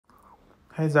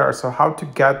Hey there, so how to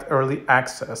get early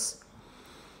access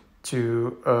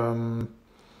to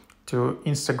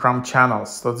Instagram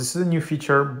channels. So this is a new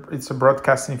feature. It's a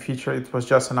broadcasting feature. It was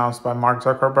just announced by Mark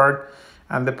Zuckerberg.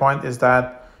 And the point is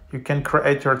that you can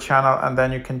create your channel and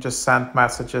then you can just send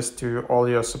messages to all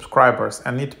your subscribers.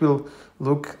 And it will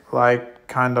look like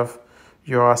kind of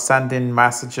you're sending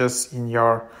messages in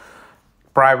your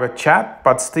private chat,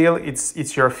 but still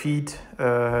it's your feed.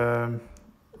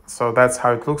 So that's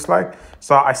how it looks like.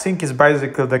 So I think it's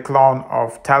basically the clone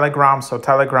of Telegram. So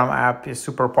Telegram app is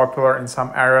super popular in some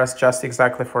areas just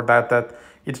exactly for that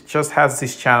it just has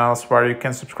these channels where you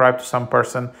can subscribe to some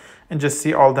person and just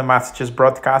see all the messages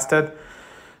broadcasted.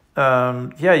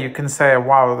 Yeah, you can say,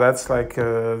 wow, that's like,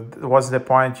 what's the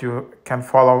point? You can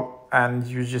follow and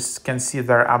you just can see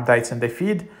their updates in the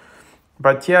feed.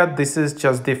 But yeah, this is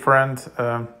just different.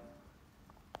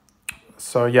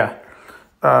 So yeah.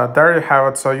 There you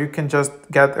have it. So you can just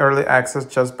get early access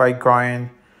just by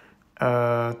going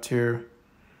to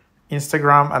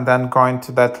Instagram and then going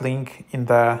to that link in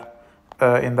their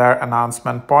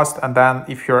announcement post. And then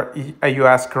if you're a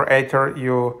US creator,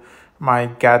 you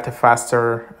might get a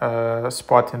faster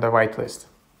spot in the waitlist.